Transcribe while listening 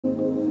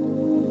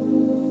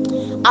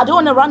I don't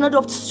want to run out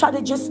of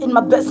strategies in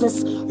my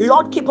business.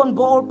 Lord, keep on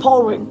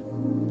pouring.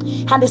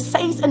 And it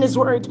says in his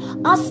word,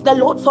 ask the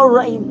Lord for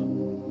rain,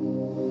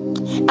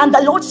 and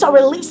the Lord shall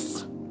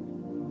release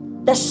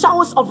the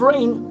showers of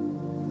rain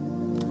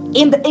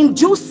in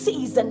due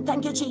season.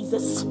 Thank you,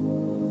 Jesus.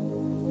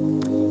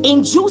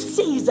 In due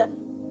season,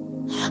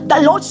 the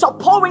Lord shall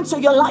pour into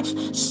your life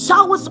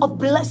showers of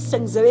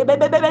blessings. There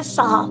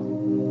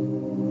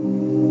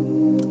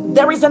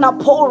is an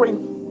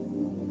outpouring.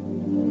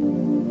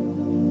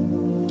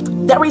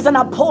 There is an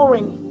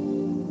outpouring.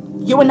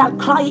 You will not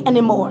cry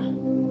anymore.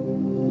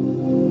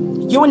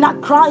 You will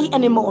not cry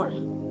anymore.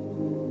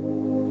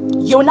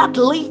 You will not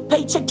live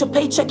paycheck to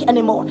paycheck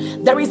anymore.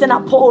 There is an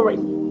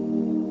outpouring.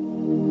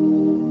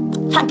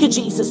 Thank you,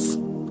 Jesus.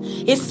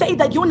 He said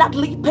that you will not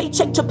live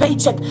paycheck to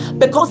paycheck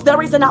because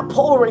there is an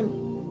outpouring.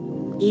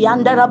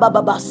 Yandara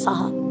baba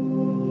saha,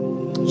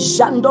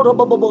 jandoro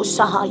bobo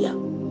sahaya,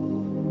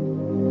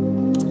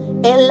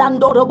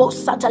 elandoro bo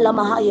satala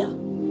mahaya,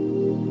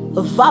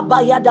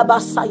 vabayada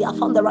basaya.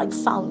 From the right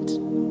sound.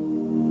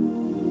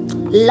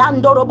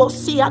 Landoro bo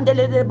si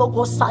andele bo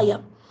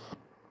kosaya.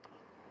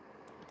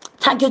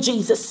 Thank you,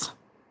 Jesus.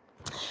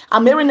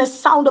 I'm hearing the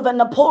sound of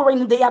an outpouring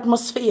in the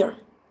atmosphere.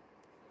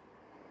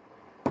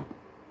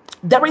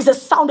 There is a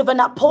sound of an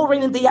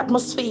outpouring in the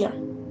atmosphere.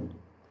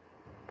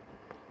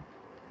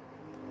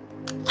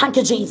 Thank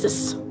you,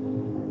 Jesus.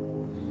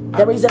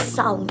 There is a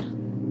sound.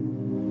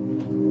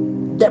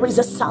 There is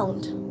a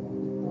sound.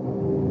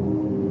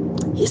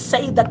 He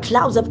said the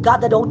clouds have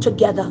gathered all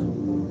together.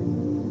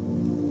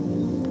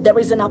 There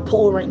is an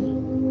outpouring.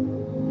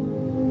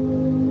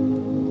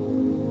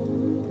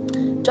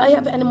 Do I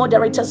have any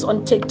moderators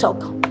on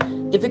TikTok?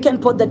 If you can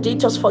put the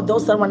details for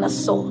those that want to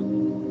sow.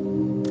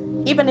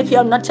 Even if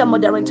you're not a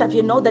moderator, if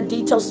you know the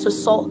details to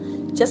sow,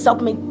 just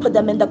help me put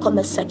them in the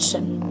comment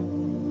section.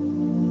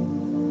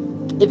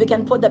 If you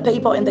can put the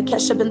PayPal and the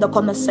Cash App in the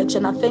comment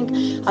section. I think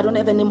I don't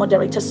have any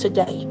moderators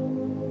today.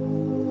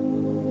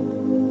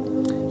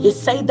 He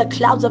said the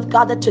clouds have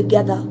gathered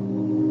together,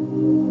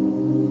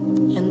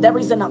 and there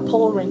is an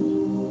outpouring.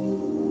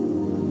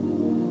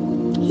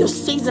 Your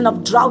season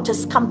of drought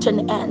has come to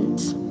an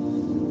end.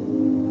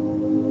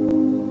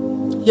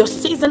 Your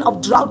season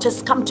of drought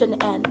has come to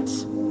an end.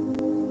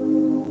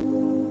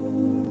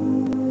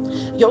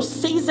 Your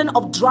season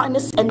of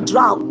dryness and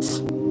drought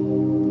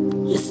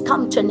has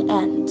come to an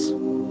end.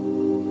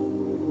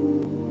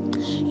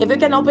 If you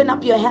can open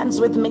up your hands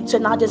with me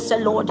tonight and say,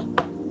 Lord,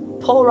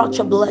 pour out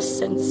your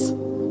blessings.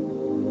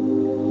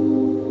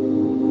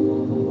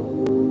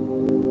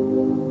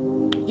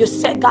 You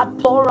say, God,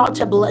 pour out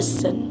a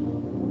blessing.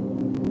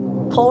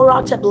 Pour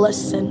out a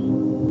blessing.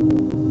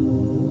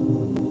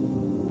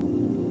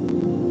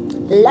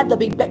 Let there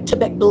be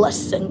back-to-back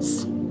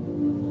blessings.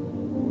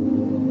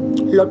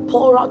 Lord,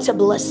 pour out a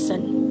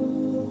blessing.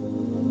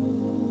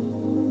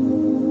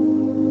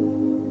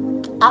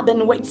 I've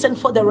been waiting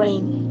for the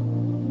rain.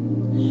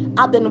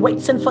 I've been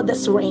waiting for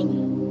this rain.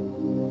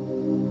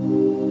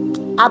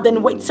 I've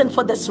been waiting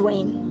for this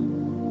rain.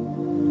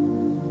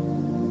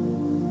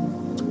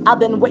 I've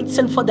been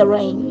waiting for the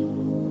rain.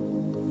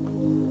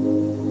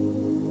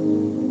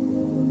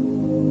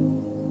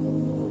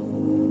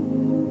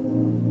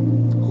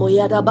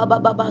 Oyada baba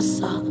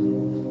babasa.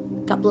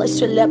 God bless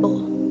your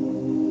label.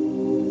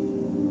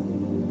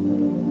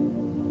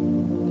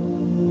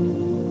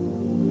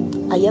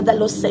 I hear the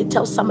Lord say,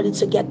 tell somebody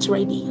to get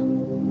ready.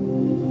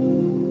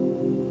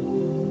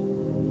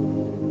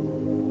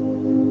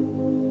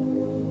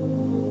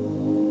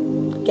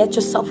 Get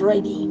yourself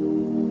ready.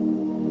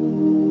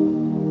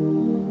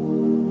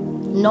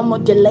 No more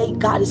delay.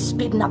 God is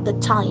speeding up the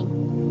time.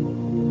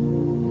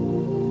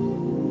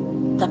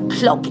 The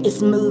clock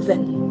is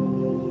moving.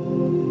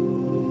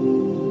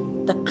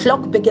 The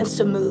clock begins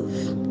to move.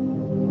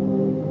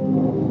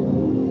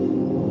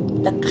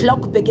 The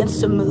clock begins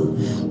to move.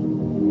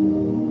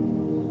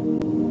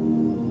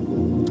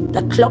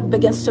 The clock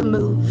begins to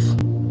move.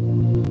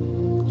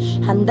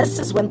 And this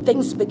is when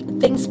things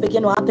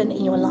begin to happen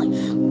in your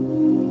life.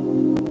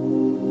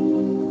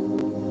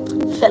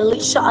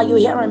 Felicia, are you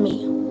hearing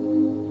me?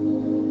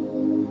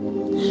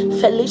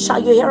 Felicia, are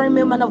you hearing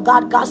me, man of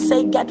God? God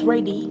say, get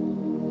ready.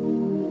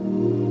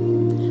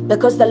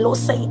 Because the Lord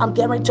say, I'm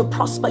getting ready to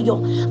prosper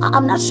you.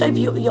 I'm not sure if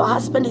your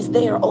husband is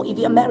there or if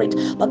you're married.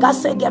 But God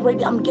say, get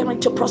ready. I'm getting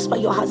ready to prosper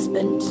your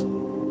husband.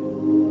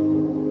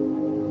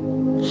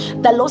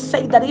 The Lord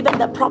say that even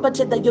the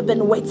property that you've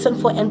been waiting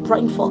for and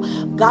praying for,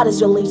 God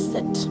has released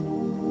it.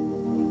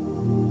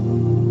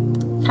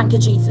 Thank you,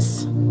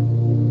 Jesus.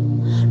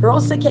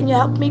 Rosa, can you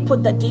help me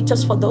put the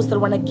details for those that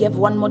want to give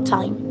one more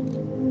time?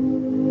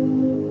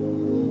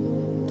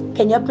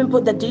 Can you help me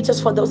put the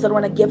details for those that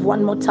want to give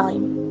one more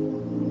time?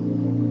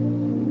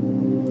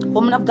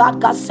 Woman of God,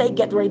 God say,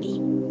 get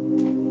ready.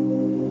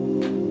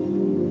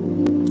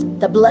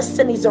 The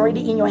blessing is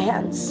already in your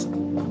hands.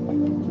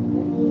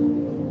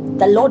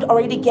 The Lord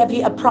already gave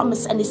you a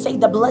promise, and He said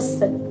the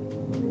blessing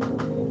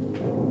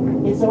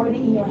is already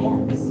in your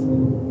hands.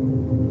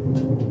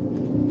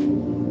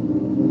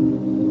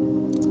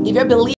 If you believe